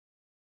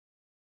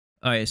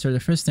Alright, so the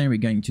first thing we're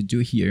going to do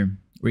here,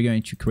 we're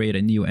going to create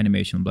a new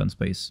animation blend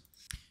space.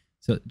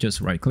 So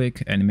just right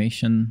click,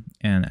 animation,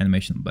 and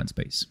animation blend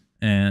space.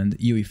 And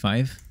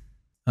UE5,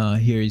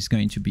 here is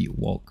going to be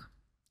walk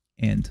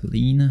and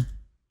lean.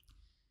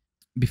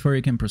 Before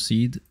you can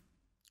proceed,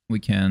 we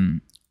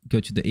can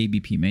go to the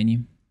ABP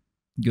menu,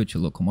 go to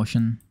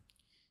Locomotion.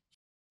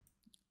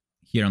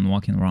 Here on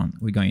walking around,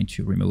 we're going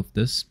to remove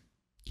this.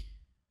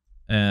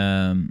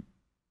 We're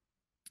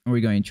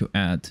going to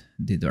add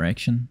the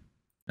direction.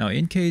 Now,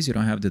 in case you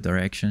don't have the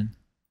direction,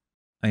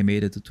 I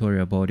made a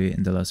tutorial about it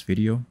in the last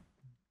video.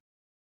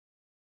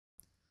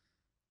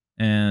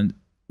 And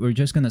we're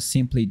just going to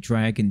simply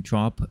drag and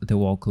drop the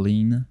walk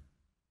lean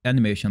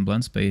animation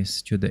blend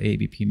space to the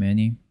ABP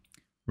menu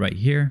right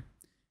here.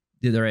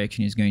 The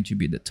direction is going to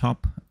be the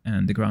top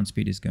and the ground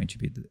speed is going to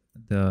be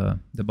the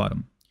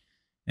bottom.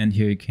 And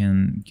here you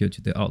can go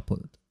to the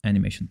output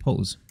animation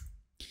pose.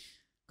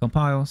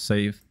 Compile,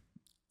 save.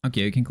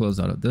 Okay, you can close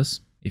out of this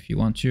if you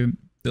want to.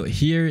 So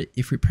here,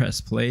 if we press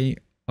play,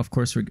 of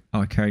course,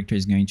 our character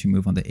is going to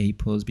move on the A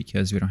pose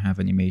because we don't have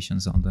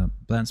animations on the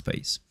blend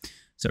space.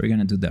 So we're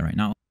going to do that right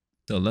now.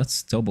 So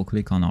let's double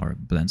click on our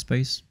blend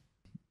space.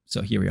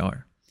 So here we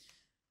are.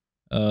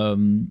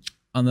 On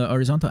the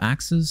horizontal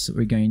axis,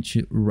 we're going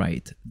to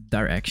write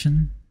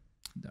direction.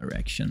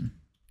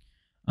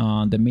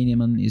 The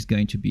minimum is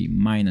going to be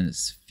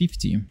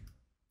 -50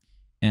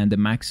 and the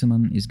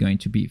maximum is going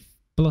to be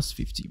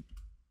 +50.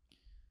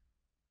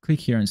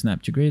 Click here and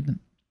snap to grid.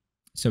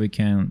 So we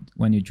can,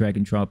 when you drag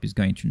and drop, is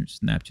going to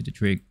snap to the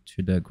grid.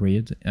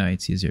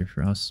 It's easier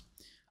for us.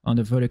 On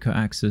the vertical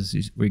axis,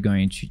 we're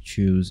going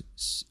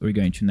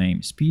to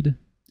name speed.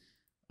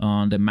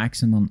 On the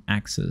maximum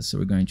axis,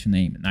 we're going to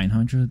name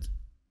 900.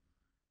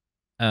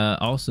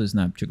 Also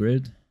snap to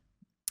grid.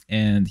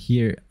 And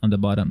here on the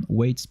bottom,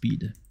 weight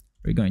speed,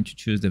 we're going to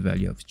choose the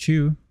value of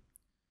 2.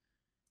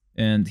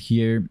 And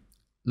here,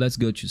 let's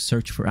go to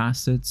search for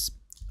assets.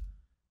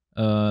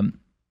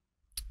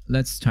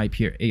 Let's type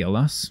here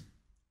ALS.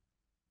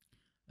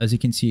 As you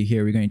can see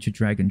here, we're going to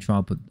drag and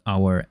drop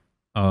our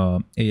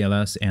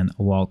ALS and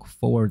walk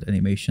forward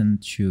animation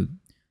to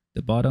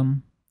the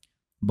bottom,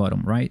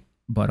 bottom right,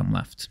 bottom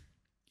left.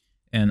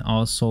 And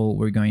also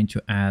we're going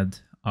to add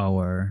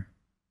our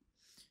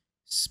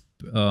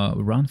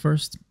run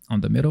first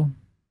on the middle,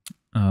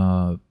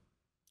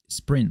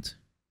 sprint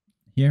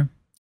here.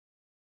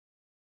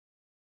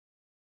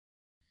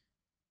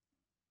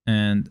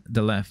 And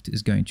the left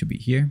is going to be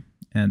here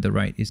and the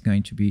right is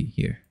going to be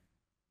here.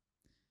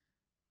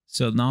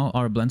 So now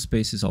our blend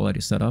space is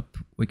already set up.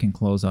 We can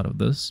close out of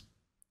this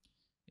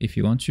if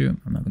you want to.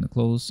 I'm not going to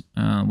close.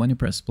 When you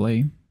press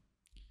play,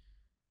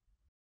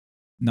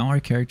 now our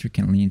character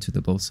can lean to the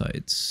both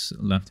sides,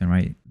 left and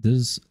right.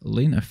 This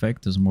lean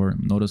effect is more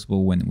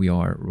noticeable when we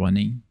are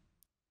running.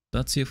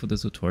 That's it for the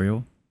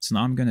tutorial. So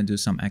now I'm going to do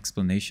some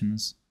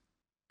explanations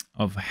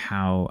of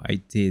how I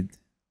did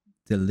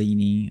the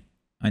leaning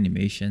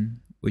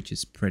animation, which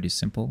is pretty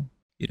simple.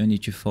 You don't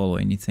need to follow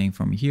anything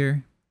from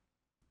here.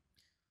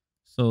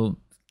 So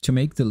to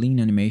make the lean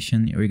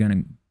animation, you're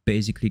gonna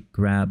basically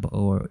grab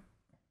your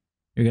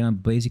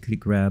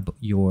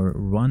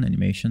run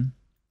animation.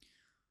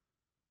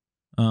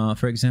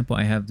 For example,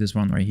 I have this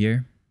one right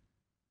here.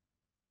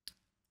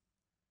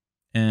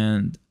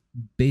 And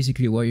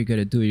basically what you're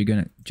gonna do, you're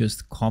gonna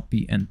just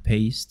copy and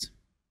paste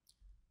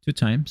 2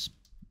 times.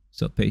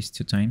 So paste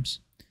 2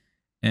 times.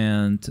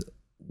 And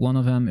one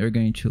of them, you're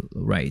going to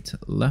write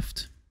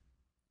left.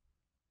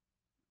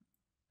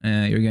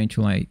 You're going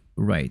to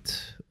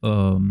write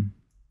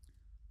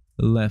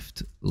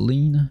left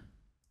lean,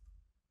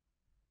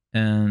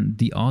 and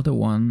the other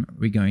one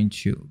we're going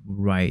to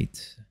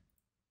write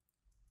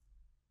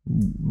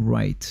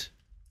right.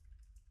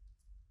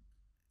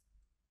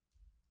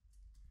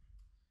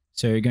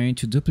 So you're going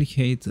to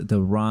duplicate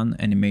the run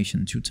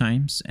animation 2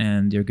 times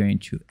and you're going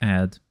to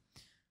add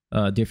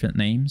different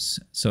names.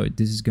 So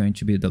this is going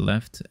to be the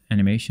left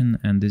animation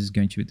and this is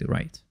going to be the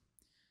right.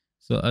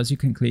 So as you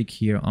can click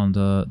here on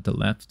the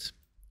left,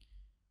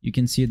 you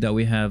can see that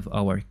we have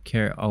our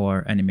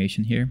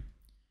animation here.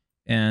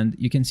 And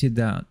you can see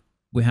that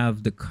we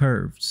have the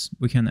curves.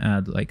 We can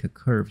add like a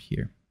curve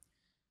here.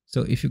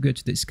 So if you go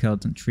to the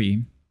skeleton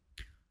tree,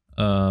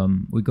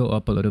 we go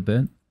up a little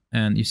bit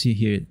and you see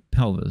here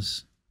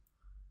pelvis.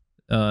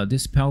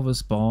 This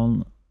pelvis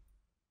bone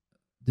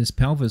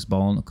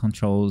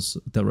controls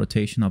the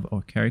rotation of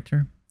our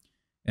character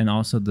and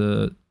also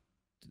the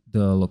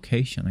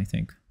location, I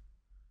think.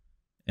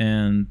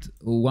 And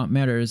what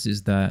matters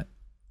is that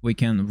we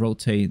can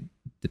rotate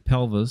the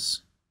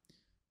pelvis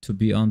to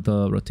be on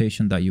the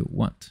rotation that you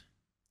want.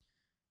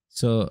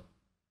 So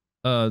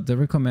I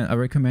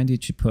recommend you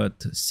to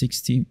put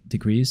 60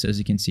 degrees, as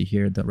you can see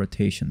here, the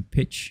rotation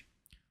pitch.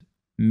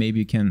 Maybe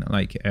you can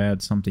like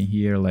add something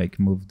here, like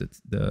move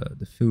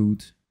the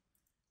foot.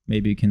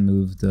 Maybe you can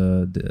move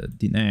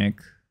the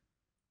neck,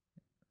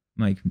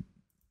 like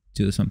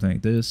do something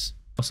like this.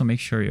 Also make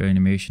sure your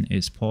animation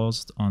is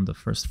paused on the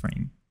first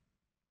frame.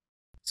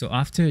 So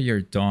after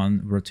you're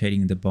done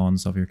rotating the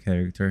bones of your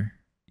character,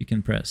 you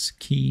can press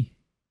key,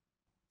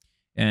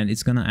 and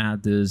it's gonna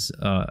add this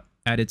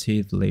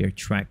additive layer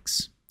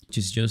tracks, which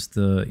is just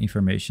the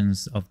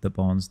informations of the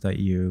bones that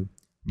you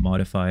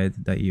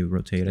modified, that you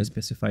rotated,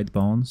 specified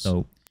bones.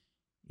 So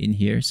in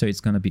here, so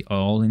it's gonna be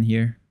all in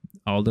here,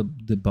 all the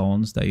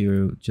bones that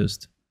you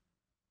just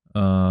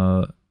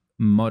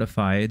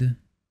modified,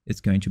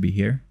 it's going to be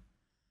here.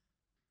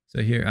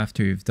 So here,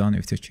 after you've done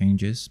with the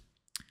changes,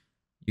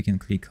 you can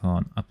click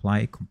on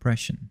apply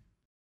compression.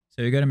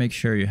 So you gotta make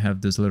sure you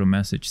have this little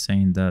message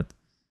saying that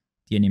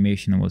the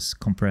animation was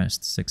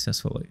compressed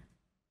successfully.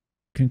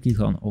 You can click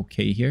on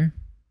OK here.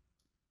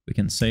 We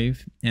can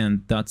save,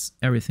 and that's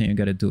everything you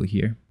gotta do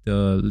here,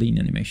 the lean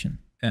animation.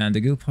 And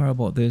the good part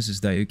about this is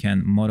that you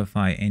can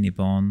modify any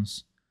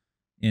bones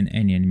in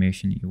any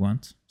animation you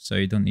want. So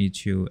you don't need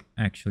to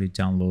actually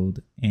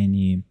download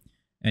any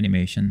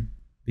animation,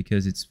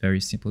 because it's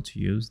very simple to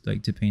use,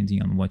 like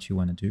depending on what you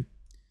want to do.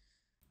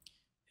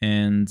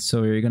 And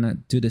so you're gonna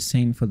do the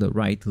same for the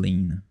right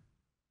lean.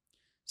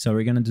 So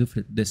we're gonna do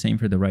the same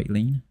for the right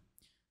lean.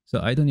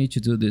 So I don't need to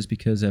do this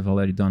because I've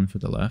already done for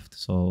the left.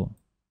 So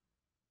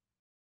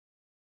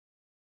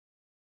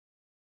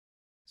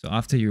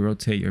after you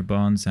rotate your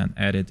bones and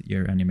edit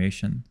your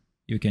animation,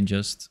 you can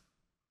just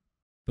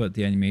put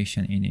the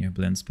animation in your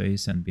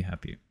Blendspace and be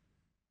happy.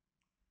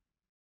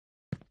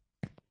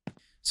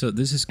 So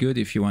this is good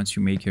if you want to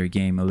make your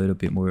game a little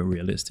bit more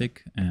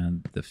realistic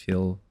and the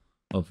feel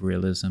of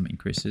realism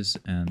increases,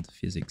 and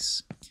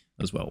physics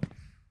as well.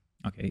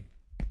 Okay,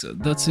 so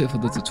that's it for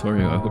the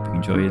tutorial. I hope you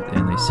enjoyed it,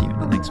 and I see you in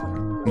the next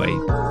one.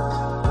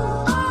 Bye.